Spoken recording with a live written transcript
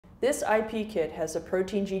This IP kit has the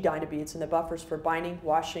Protein G Dynabeads and the buffers for binding,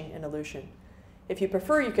 washing, and elution. If you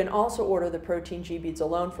prefer, you can also order the Protein G beads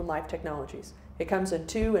alone from Life Technologies. It comes in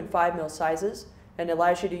 2 and 5 ml sizes and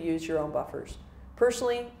allows you to use your own buffers.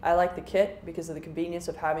 Personally, I like the kit because of the convenience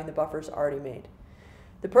of having the buffers already made.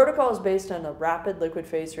 The protocol is based on a rapid liquid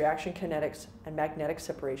phase reaction kinetics and magnetic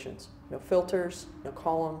separations. No filters, no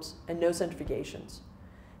columns, and no centrifugations.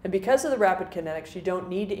 And because of the rapid kinetics, you don't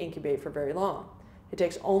need to incubate for very long. It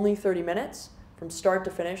takes only 30 minutes from start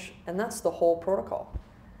to finish, and that's the whole protocol.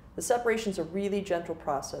 The separation is a really gentle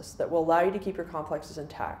process that will allow you to keep your complexes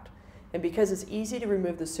intact. And because it's easy to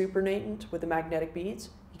remove the supernatant with the magnetic beads,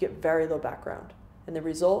 you get very low background, and the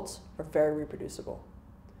results are very reproducible.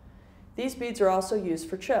 These beads are also used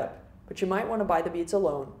for chip, but you might want to buy the beads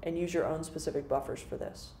alone and use your own specific buffers for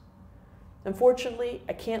this. Unfortunately,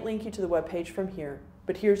 I can't link you to the web page from here,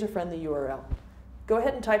 but here's a friendly URL. Go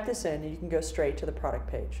ahead and type this in and you can go straight to the product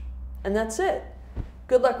page. And that's it.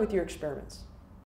 Good luck with your experiments.